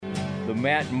the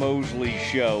Matt Mosley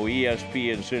Show,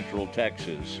 ESPN Central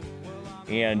Texas.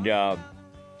 And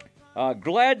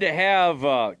glad to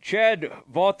have Chad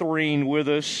Vautherine with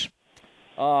us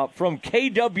from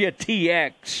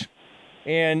KWTX.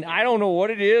 And I don't know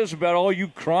what it is about all you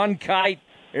Cronkite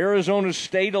Arizona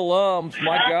State alums.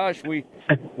 My gosh,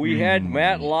 we had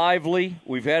Matt Lively.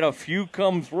 We've had a few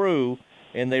come through,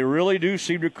 and they really do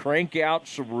seem to crank out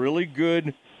some really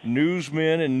good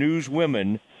newsmen and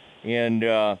newswomen.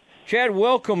 And Chad,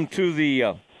 welcome to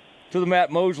the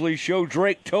Matt Mosley Show.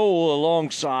 Drake Toll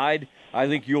alongside. I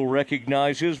think you'll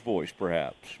recognize his voice,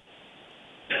 perhaps.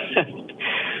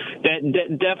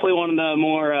 Definitely one of the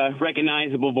more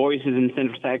recognizable voices in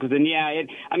Central Texas. And I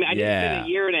just spent a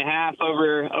year and a half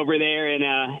over there in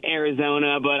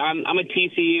Arizona, but I'm a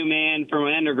TCU man from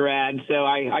undergrad, so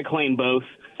I claim both.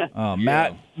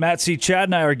 Matt, see, Chad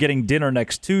and I are getting dinner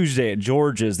next Tuesday at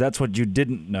George's. That's what you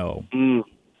didn't know.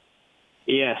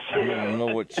 Yes. I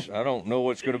don't know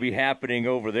what's going to be happening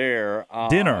over there.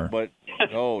 Dinner. But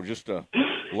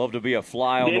love to be a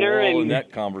fly on the wall in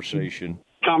that conversation.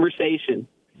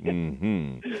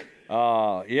 Mm-hmm.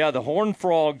 The horn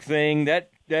frog thing, that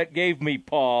gave me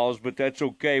pause, but that's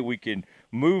okay. We can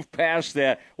move past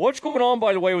that. What's going on,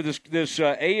 by the way, with this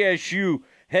ASU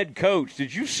head coach?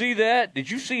 Did you see that? Did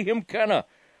you see him kind of,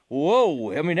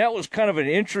 whoa? I mean, that was kind of an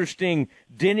interesting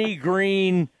Denny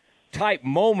Green type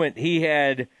moment he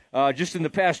had just in the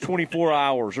past 24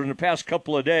 hours or in the past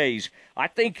couple of days. I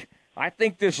think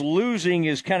this losing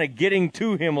is kind of getting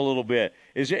to him a little bit.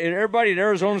 Is everybody at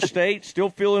Arizona State still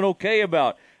feeling okay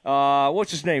about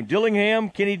what's his name?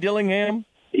 Kenny Dillingham?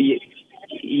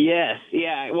 Yes.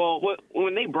 Yeah. Well,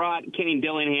 when they brought Kenny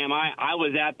Dillingham, I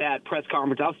was at that press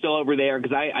conference. I was still over there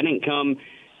because I didn't come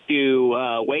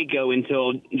to Waco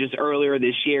until just earlier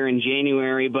this year in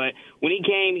January. But when he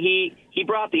came, he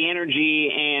brought the energy,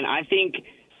 and I think,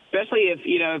 especially if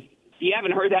you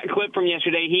haven't heard that clip from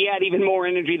yesterday, he had even more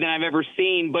energy than I've ever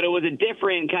seen, but it was a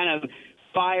different kind of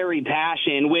fiery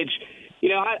passion, which,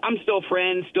 I'm still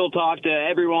friends, still talk to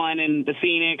everyone in the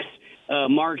Phoenix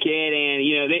market, and,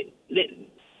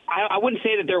 I wouldn't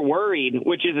say that they're worried,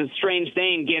 which is a strange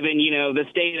thing given, the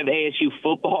state of ASU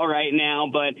football right now,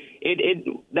 but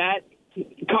that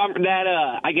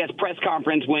press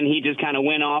conference when he just kind of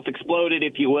went off, exploded,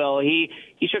 if you will, he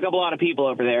shook up a lot of people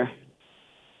over there.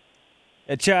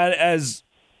 Chad, as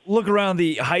look around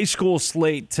the high school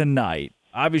slate tonight,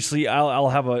 obviously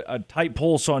I'll have a tight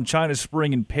pulse on China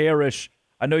Spring and Parrish.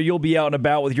 I know you'll be out and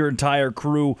about with your entire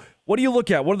crew. What do you look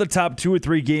at? What are the top 2 or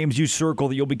 3 games you circle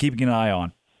that you'll be keeping an eye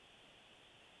on?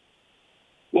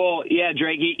 Well, yeah,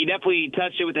 Drake, you definitely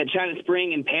touched it with that China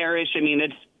Spring and Parrish. I mean,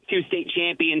 that's 2 state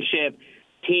championship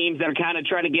teams that are kind of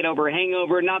trying to get over a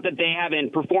hangover. Not that they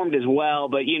haven't performed as well,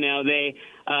 but,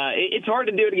 it's hard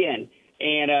to do it again.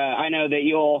 And I know that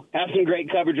you'll have some great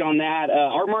coverage on that.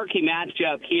 Our marquee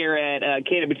matchup here at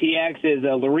KWTX is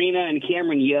Lorena and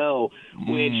Cameron Yo,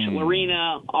 which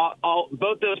Lorena,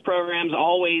 both those programs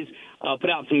always put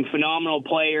out some phenomenal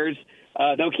players.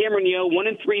 Though Cameron Yo,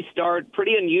 1-3 start,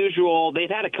 pretty unusual. They've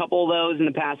had a couple of those in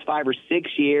the past 5 or 6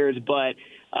 years, but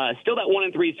still that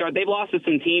 1-3 start. They've lost to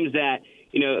some teams that,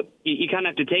 you kind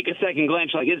of have to take a second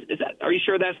glance. Like, are you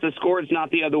sure that's the score? It's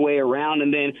not the other way around.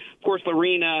 And then, of course,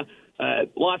 Lorena,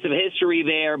 lots of history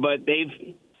there, but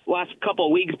they've last couple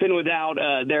of weeks been without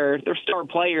their star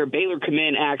player, Baylor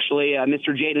commit, actually, Mr.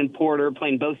 Jaden Porter,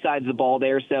 playing both sides of the ball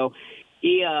there. So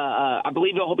he, I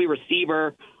believe he'll be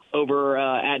receiver over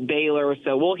at Baylor.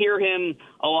 So we'll hear him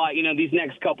a lot, these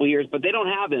next couple of years, but they don't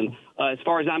have him as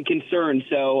far as I'm concerned.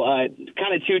 So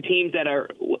kind of 2 teams that are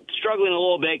struggling a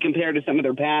little bit compared to some of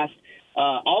their past.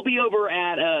 I'll be over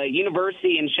at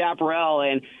University in Chaparral,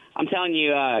 and I'm telling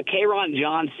you, K'Ron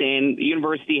Johnson, the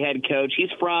university head coach,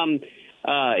 he's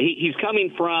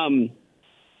coming from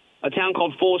a town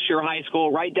called Fulshire High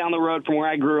School, right down the road from where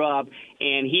I grew up,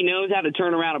 and he knows how to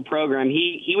turn around a program.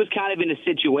 He was kind of in a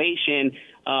situation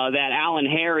that Alan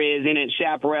Hare is in at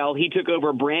Chaparral. He took over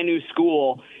a brand new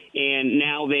school, and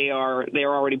now they are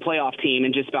already playoff team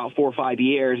in just about 4 or 5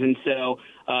 years. And so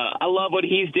I love what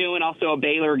he's doing. Also a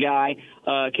Baylor guy,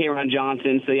 K'Ron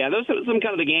Johnson. So yeah, those are some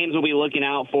kind of the games we'll be looking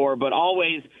out for. But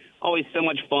always so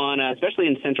much fun, especially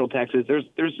in Central Texas.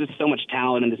 There's just so much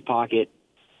talent in this pocket.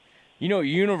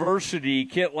 University,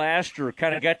 Kent Laster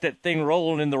kind of got that thing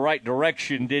rolling in the right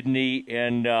direction, didn't he?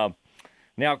 And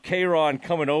now K'Ron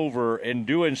coming over and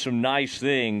doing some nice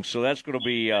things. So that's going to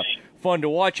be fun to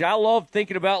watch. I love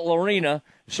thinking about Lorena,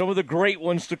 some of the great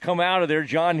ones to come out of there.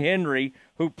 John Henry,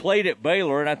 who played at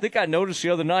Baylor, and I think I noticed the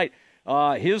other night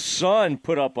his son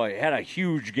had a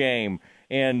huge game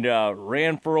and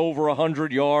ran for over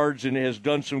 100 yards and has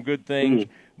done some good things.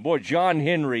 Boy, John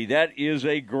Henry, that is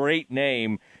a great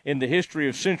name in the history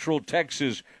of Central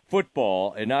Texas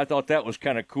football, and I thought that was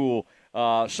kind of cool.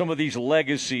 Some of these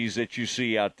legacies that you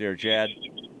see out there, Chad.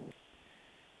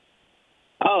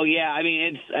 Oh yeah,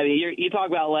 you talk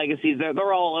about legacies.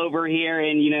 They're all over here,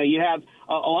 and you have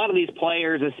a lot of these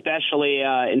players, especially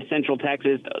in Central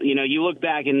Texas. You look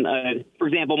back and, for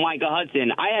example, Micah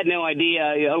Hudson. I had no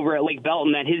idea over at Lake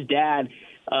Belton that his dad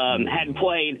had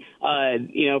played,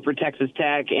 for Texas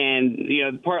Tech,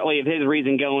 and partly of his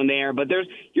reason going there. But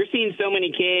you're seeing so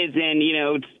many kids, and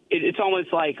it's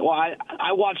almost like, well,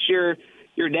 I watched your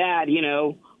dad,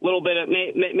 little bit of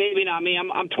maybe not me.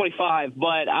 I'm 25,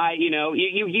 but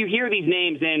you hear these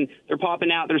names and they're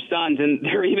popping out their sons and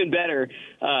they're even better,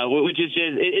 which is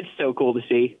just it's so cool to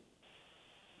see.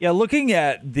 Yeah, looking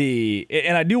at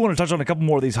and I do want to touch on a couple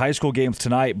more of these high school games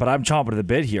tonight, but I'm chomping at the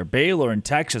bit here. Baylor and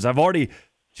Texas. I've already,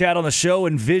 Chad, on the show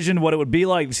envisioned what it would be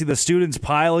like to see the students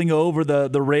piling over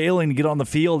the railing to get on the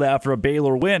field after a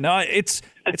Baylor win. It's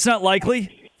not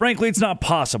likely. Frankly, it's not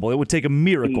possible. It would take a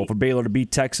miracle for Baylor to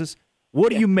beat Texas. What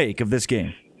do you make of this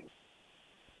game?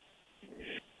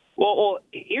 Well,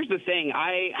 here's the thing.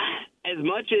 As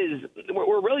much as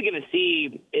we're really going to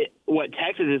see what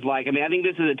Texas is like, I think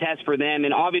this is a test for them.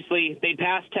 And obviously, they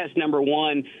passed test number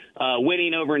one,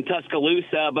 winning over in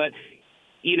Tuscaloosa. But,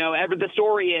 the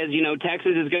story is,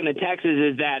 Texas is going to Texas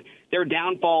is that their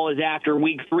downfall is after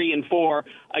week 3 and 4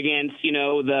 against,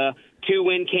 the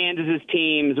 2-win Kansas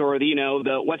teams or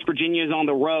the West Virginia's on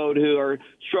the road who are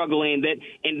struggling.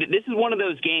 And this is one of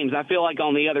those games. I feel like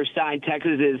on the other side,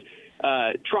 Texas is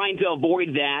trying to avoid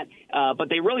that, but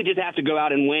they really just have to go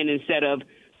out and win instead of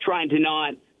trying to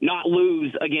not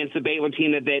lose against a Baylor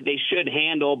team that they should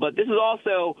handle. But this is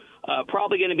also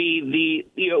probably going to be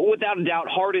the without a doubt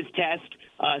hardest test,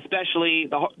 especially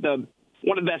the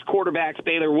one of the best quarterbacks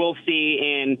Baylor will see,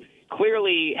 and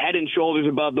clearly head and shoulders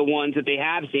above the ones that they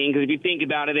have seen. Because if you think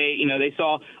about it, they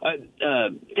saw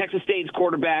Texas State's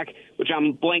quarterback, which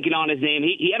I'm blanking on his name.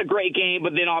 He had a great game,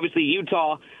 but then obviously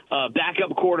Utah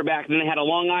backup quarterback. Then they had a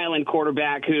Long Island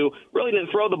quarterback who really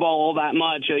didn't throw the ball all that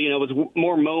much. Was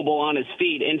more mobile on his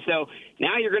feet. And so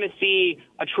now you're going to see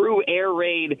a true air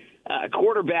raid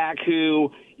quarterback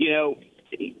who,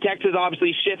 Texas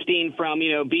obviously shifting from,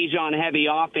 Bijan heavy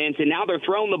offense, and now they're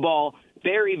throwing the ball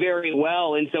very, very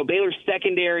well. And so Baylor's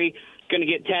secondary is going to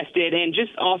get tested, and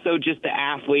just the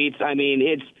athletes.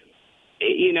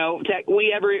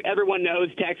 Everyone knows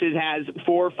Texas has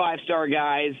 4 or 5-star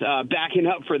guys backing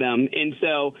up for them. And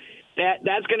so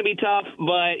that's going to be tough.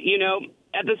 But,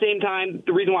 at the same time,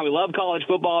 the reason why we love college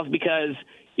football is because,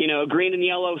 green and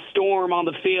yellow storm on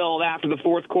the field after the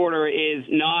fourth quarter is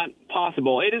not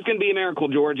possible. It is going to be a miracle,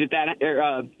 George, Drake,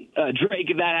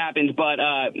 if that happens, but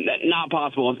not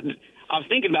possible. I was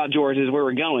thinking about George as where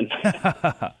we're going.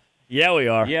 Yeah, we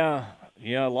are. Yeah,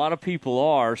 a lot of people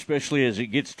are, especially as it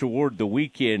gets toward the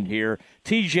weekend here.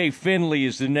 TJ Finley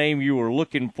is the name you were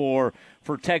looking for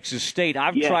Texas State.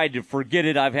 I've tried to forget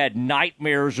it. I've had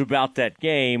nightmares about that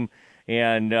game,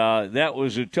 and that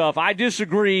was a tough. I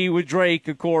disagree with Drake,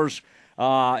 of course.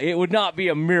 It would not be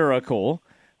a miracle.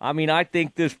 I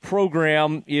think this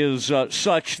program is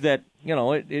such that,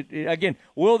 again,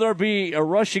 will there be a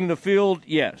rushing the field?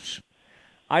 Yes.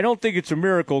 I don't think it's a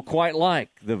miracle quite like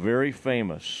the very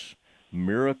famous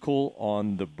Miracle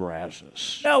on the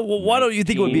Brazos. No, well, why don't you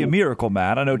think it would be a miracle,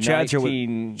 Matt? I know Chad's here with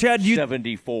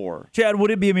 1974. Chad,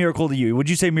 would it be a miracle to you? Would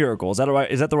you say miracle? Is that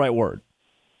right? Is that the right word?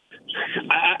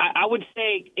 I would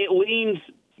say it leans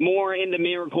more in the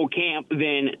miracle camp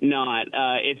than not,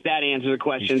 if that answers the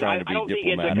question. He's trying to be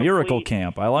diplomatic. Miracle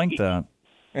camp. I like that.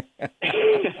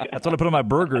 That's what I put on my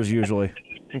burgers usually.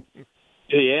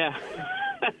 Yeah.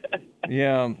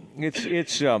 Yeah, it's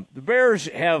the Bears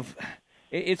have.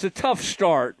 It's a tough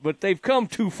start, but they've come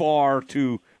too far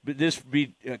to this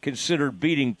be considered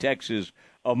beating Texas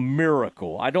a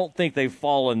miracle. I don't think they've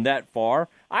fallen that far.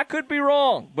 I could be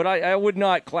wrong, but I would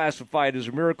not classify it as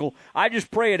a miracle. I just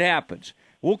pray it happens.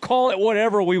 We'll call it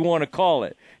whatever we want to call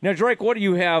it. Now, Drake, what do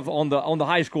you have on the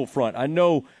high school front? I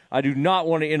know I do not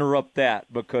want to interrupt that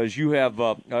because you have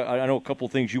I know a couple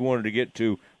things you wanted to get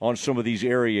to on some of these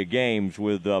area games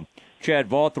with Chad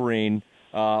Vautherine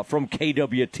from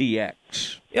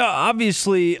KWTX. Yeah,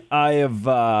 obviously I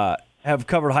have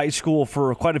covered high school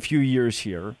for quite a few years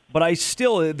here, but I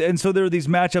still, and so there are these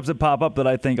matchups that pop up that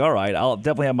I think, all right, I'll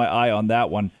definitely have my eye on that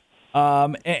one.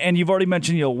 And you've already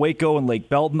mentioned, Waco and Lake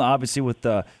Belton, obviously with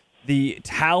the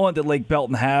talent that Lake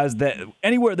Belton has, that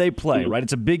anywhere they play, right?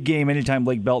 It's a big game anytime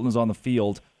Lake Belton is on the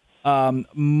field.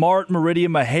 Mart,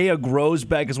 Meridian, Mahia,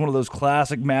 Groesbeck is one of those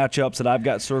classic matchups that I've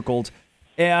got circled.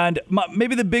 And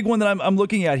maybe the big one that I'm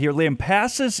looking at here,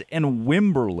 Lampasas and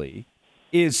Wimberley,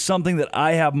 is something that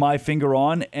I have my finger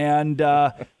on. And,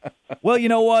 well, you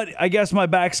know what? I guess my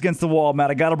back's against the wall,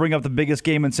 Matt. I got to bring up the biggest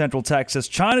game in Central Texas,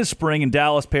 China Spring and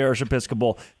Dallas Parish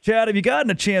Episcopal. Chad, have you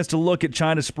gotten a chance to look at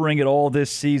China Spring at all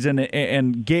this season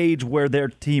and gauge where their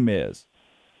team is?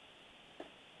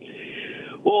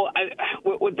 Well,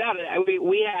 with that,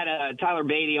 we had Tyler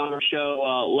Beatty on our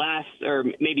show last, or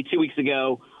maybe 2 weeks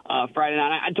ago, Friday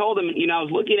night. I told him, I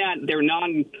was looking at their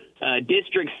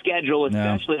non-district schedule,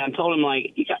 especially. I told him,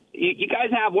 like, you guys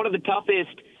have one of the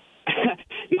toughest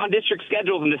non-district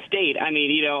schedules in the state. I mean,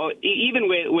 even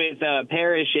with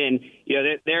Parish, and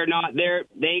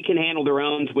they can handle their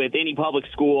own with any public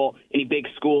school, any big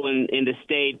school in the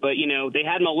state. But they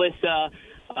had Melissa.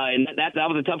 And that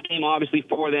was a tough game, obviously,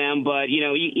 for them. But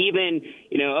even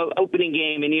opening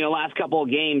game and last couple of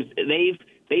games,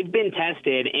 they've been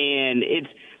tested. And it's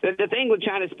the thing with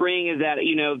China Spring is that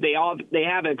they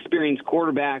have an experienced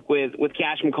quarterback with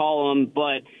Cash McCollum,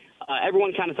 but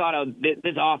everyone kind of thought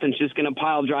this offense is just going to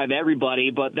pile drive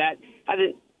everybody. But that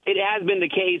hasn't. It has been the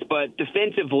case, but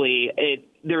defensively,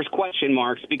 there's question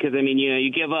marks because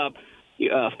you give up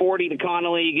 40 to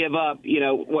Connolly, you give up,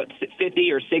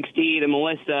 50 or 60 to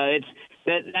Melissa.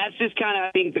 That's just kind of,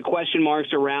 I think, the question marks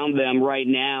around them right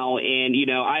now. And,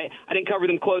 I didn't cover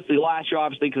them closely last year,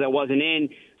 obviously, because I wasn't in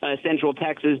Central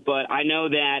Texas, but I know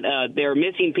that they're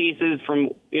missing pieces from,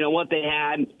 what they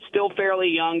had. Still fairly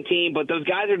young team, but those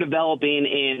guys are developing,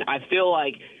 and I feel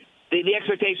like the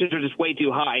expectations are just way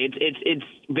too high. It's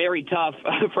very tough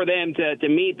for them to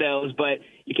meet those, but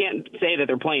you can't say that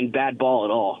they're playing bad ball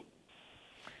at all.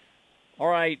 All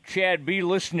right, Chad, be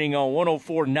listening on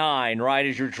 104.9, right?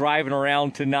 As you're driving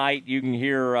around tonight, you can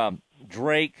hear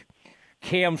Drake,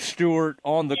 Cam Stewart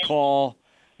on the call,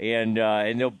 and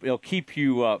they'll keep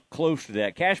you close to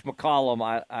that. Cash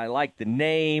McCollum, I like the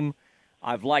name.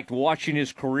 I've liked watching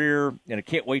his career, and I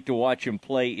can't wait to watch him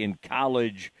play in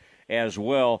college as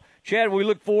well. Chad, we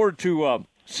look forward to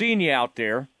seeing you out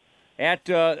there at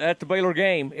the Baylor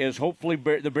game, as hopefully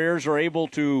the Bears are able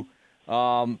to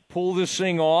pull this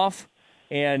thing off.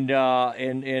 And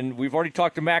we've already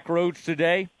talked to Mac Rhodes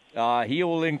today. He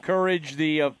will encourage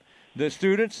the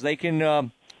students. They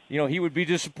can, he would be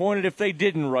disappointed if they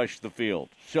didn't rush the field.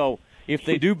 So if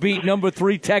they do beat number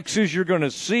 3 Texas, you're going to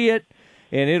see it,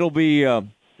 and it'll be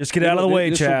just get out of the way,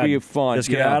 Chad. This will be fun. Just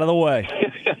get out of the way.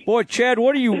 Boy, Chad,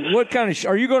 are you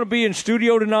going to be in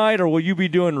studio tonight, or will you be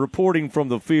doing reporting from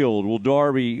the field? Will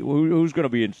Darby? Who's going to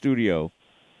be in studio?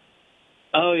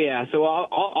 Oh, yeah. So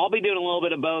I'll be doing a little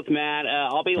bit of both, Matt.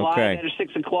 I'll be live at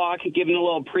 6 o'clock, giving a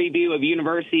little preview of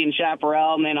University and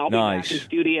Chaparral, and then I'll be back in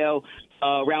studio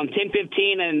around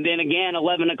 10:15, and then again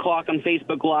 11 o'clock on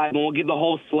Facebook Live, and we'll give the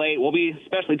whole slate. We'll be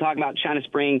especially talking about China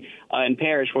Spring and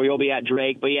Parish, where you'll be at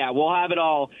Drake. But, yeah, we'll have it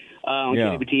all on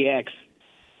KWTX.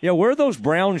 Yeah, wear those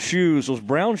brown shoes. Those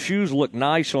brown shoes look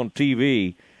nice on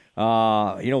TV.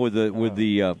 I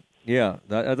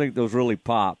think those really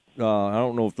pop. I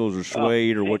don't know if those are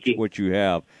suede or what you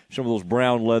have. Some of those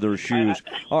brown leather shoes.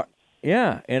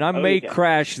 And I may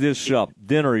crash this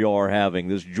dinner you are having,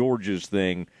 this George's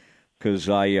thing, because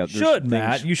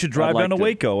Matt. You should drive down to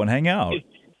Waco and hang out.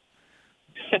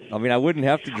 I mean, I wouldn't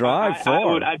have to drive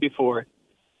far. I'd be for it.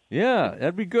 Yeah,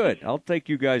 that'd be good. I'll take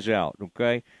you guys out,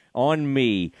 okay? On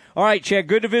me. All right, Chad,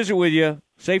 good to visit with you.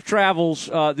 Safe travels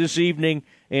this evening,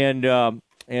 and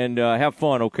have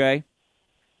fun, okay?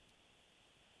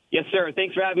 Yes, sir.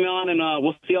 Thanks for having me on, and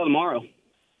we'll see you all tomorrow.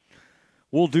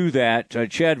 We'll do that.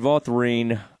 Chad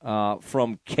Vautherine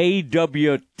from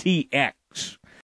KWTX.